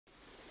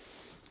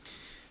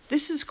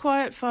This is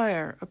Quiet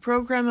Fire, a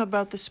program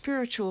about the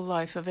spiritual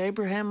life of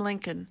Abraham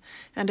Lincoln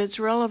and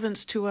its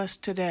relevance to us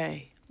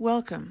today.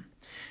 Welcome.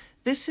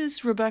 This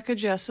is Rebecca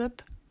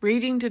Jessup,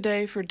 reading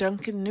today for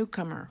Duncan,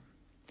 Newcomer.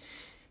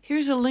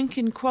 Here's a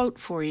Lincoln quote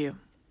for you.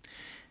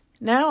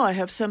 Now I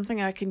have something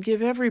I can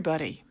give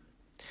everybody.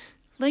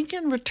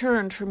 Lincoln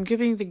returned from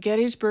giving the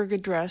Gettysburg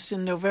Address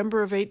in November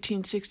of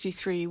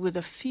 1863 with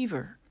a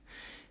fever.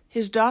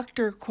 His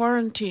doctor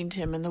quarantined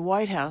him in the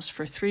White House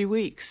for 3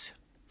 weeks.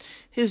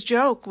 His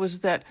joke was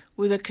that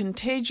with a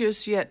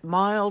contagious yet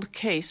mild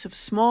case of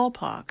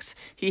smallpox,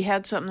 he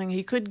had something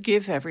he could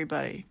give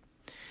everybody.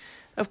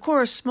 Of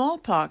course,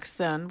 smallpox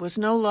then was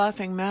no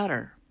laughing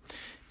matter.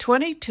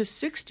 20 to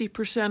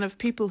 60% of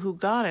people who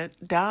got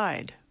it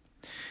died.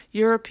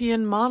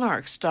 European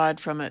monarchs died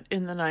from it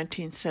in the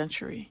 19th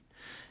century.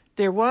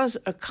 There was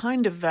a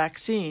kind of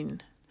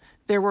vaccine.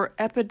 There were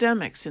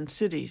epidemics in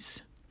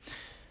cities.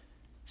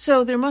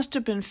 So there must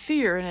have been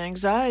fear and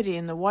anxiety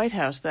in the White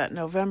House that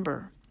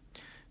November.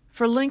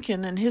 For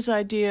Lincoln and his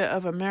idea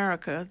of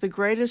America, the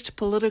greatest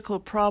political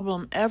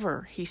problem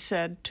ever, he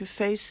said, to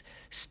face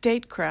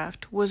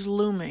statecraft was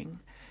looming: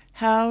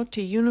 how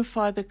to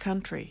unify the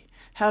country,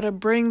 how to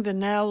bring the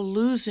now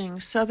losing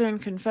Southern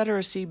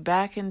Confederacy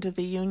back into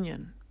the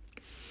Union.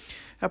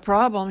 A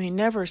problem he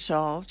never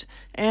solved,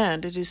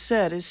 and, it is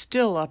said, is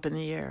still up in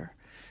the air.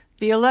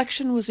 The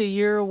election was a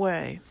year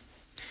away.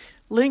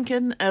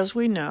 Lincoln, as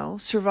we know,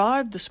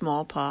 survived the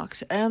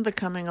smallpox and the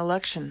coming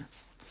election.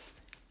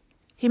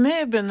 He may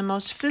have been the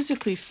most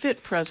physically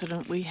fit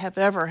president we have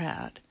ever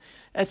had.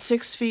 At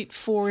 6 feet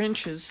 4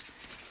 inches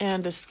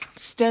and a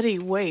steady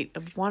weight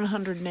of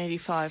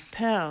 185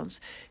 pounds,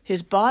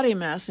 his body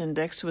mass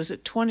index was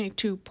at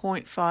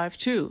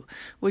 22.52,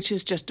 which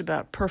is just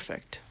about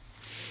perfect.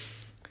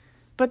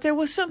 But there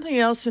was something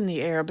else in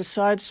the air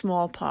besides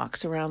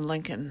smallpox around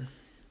Lincoln.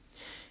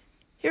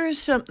 Here is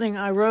something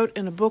I wrote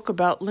in a book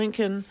about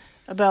Lincoln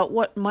about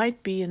what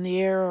might be in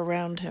the air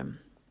around him.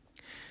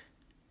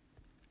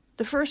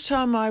 The first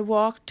time I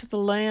walked to the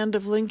land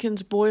of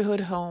Lincoln's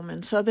boyhood home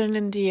in southern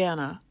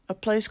Indiana, a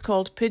place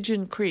called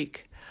Pigeon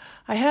Creek,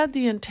 I had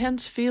the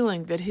intense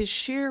feeling that his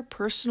sheer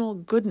personal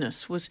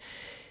goodness was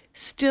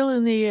still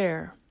in the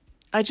air.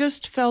 I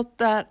just felt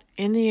that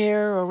in the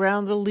air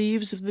around the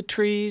leaves of the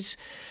trees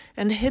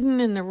and hidden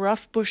in the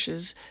rough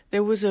bushes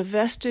there was a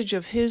vestige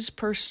of his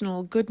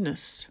personal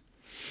goodness.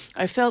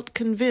 I felt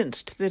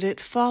convinced that it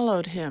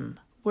followed him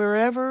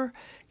wherever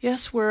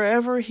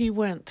he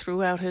went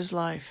throughout his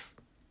life.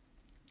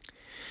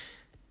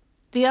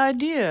 The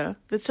idea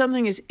that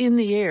something is in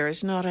the air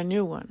is not a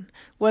new one,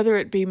 whether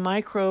it be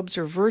microbes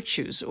or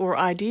virtues or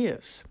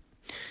ideas.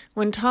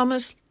 When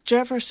Thomas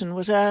Jefferson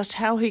was asked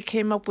how he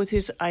came up with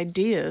his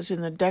ideas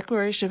in the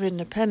Declaration of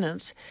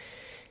Independence,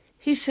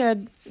 he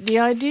said, "The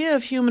idea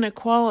of human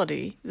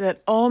equality,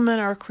 that all men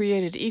are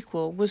created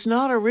equal, was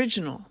not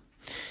original.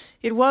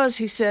 It was,"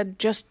 he said,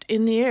 "just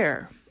in the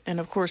air," and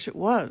of course it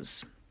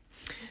was.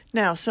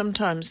 Now,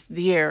 sometimes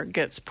the air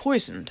gets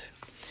poisoned.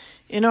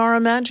 In our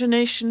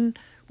imagination,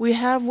 we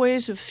have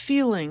ways of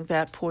feeling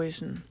that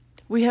poison.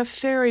 We have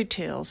fairy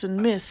tales and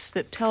myths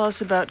that tell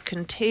us about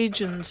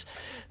contagions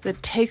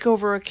that take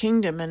over a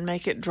kingdom and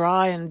make it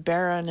dry and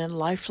barren and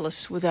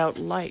lifeless without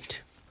light.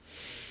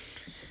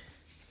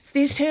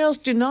 These tales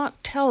do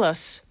not tell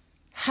us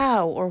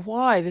how or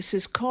why this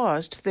is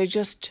caused. They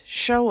just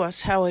show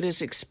us how it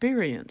is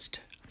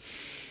experienced.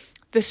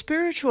 The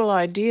spiritual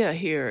idea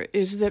here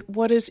is that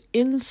what is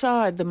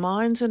inside the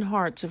minds and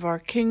hearts of our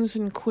kings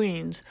and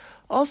queens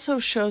also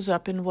shows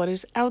up in what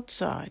is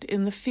outside,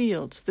 in the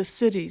fields, the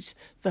cities,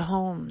 the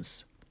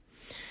homes.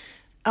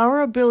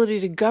 Our ability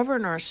to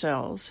govern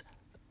ourselves,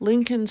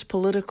 Lincoln's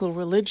political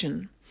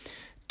religion,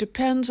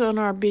 depends on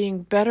our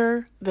being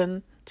better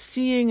than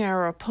seeing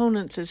our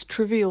opponents as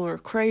trivial or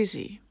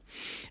crazy,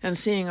 and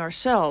seeing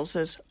ourselves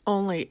as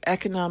only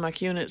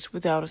economic units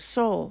without a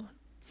soul.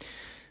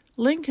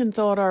 Lincoln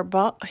thought our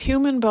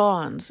human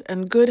bonds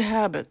and good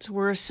habits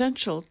were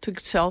essential to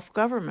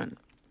self-government.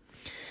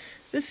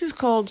 This is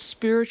called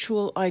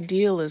spiritual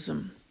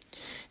idealism.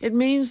 It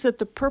means that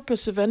the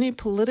purpose of any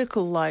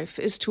political life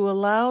is to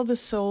allow the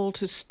soul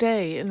to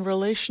stay in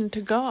relation to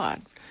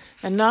God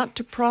and not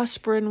to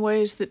prosper in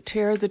ways that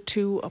tear the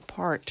two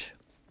apart.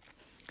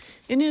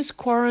 In his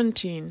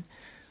quarantine,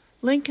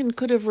 Lincoln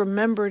could have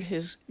remembered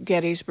his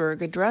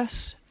Gettysburg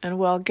Address, and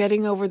while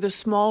getting over the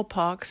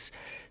smallpox,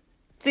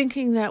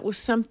 thinking that was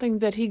something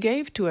that he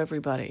gave to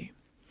everybody.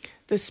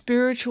 The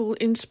spiritual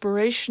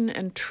inspiration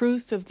and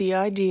truth of the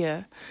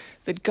idea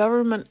that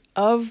government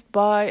of,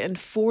 by, and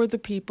for the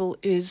people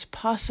is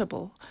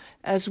possible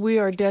as we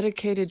are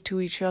dedicated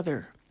to each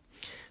other.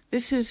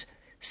 This is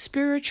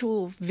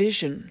spiritual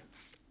vision.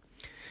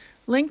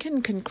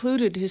 Lincoln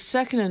concluded his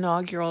second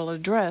inaugural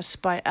address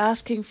by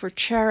asking for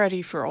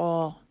charity for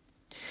all.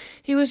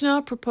 He was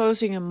not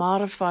proposing a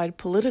modified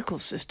political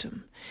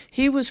system.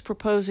 He was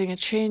proposing a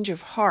change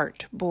of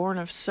heart born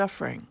of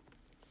suffering.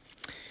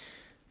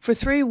 For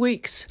 3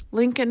 weeks,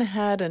 Lincoln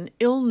had an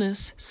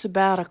illness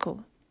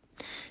sabbatical.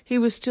 He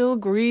was still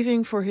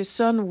grieving for his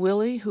son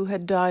Willie, who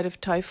had died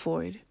of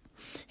typhoid.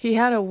 He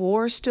had a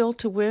war still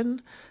to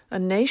win, a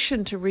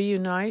nation to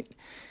reunite,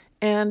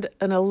 and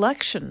an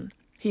election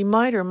he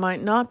might or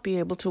might not be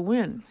able to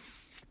win.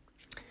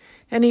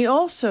 And he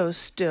also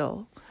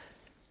still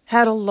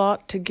had a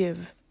lot to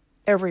give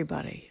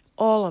everybody,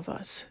 all of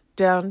us,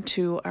 down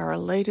to our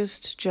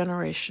latest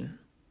generation.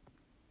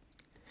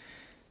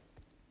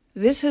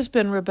 This has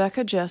been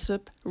Rebecca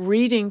Jessup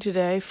reading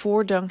today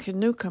for Duncan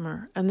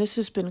Newcomer, and this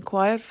has been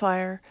Quiet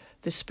Fire,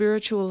 The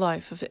Spiritual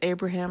Life of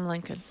Abraham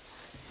Lincoln.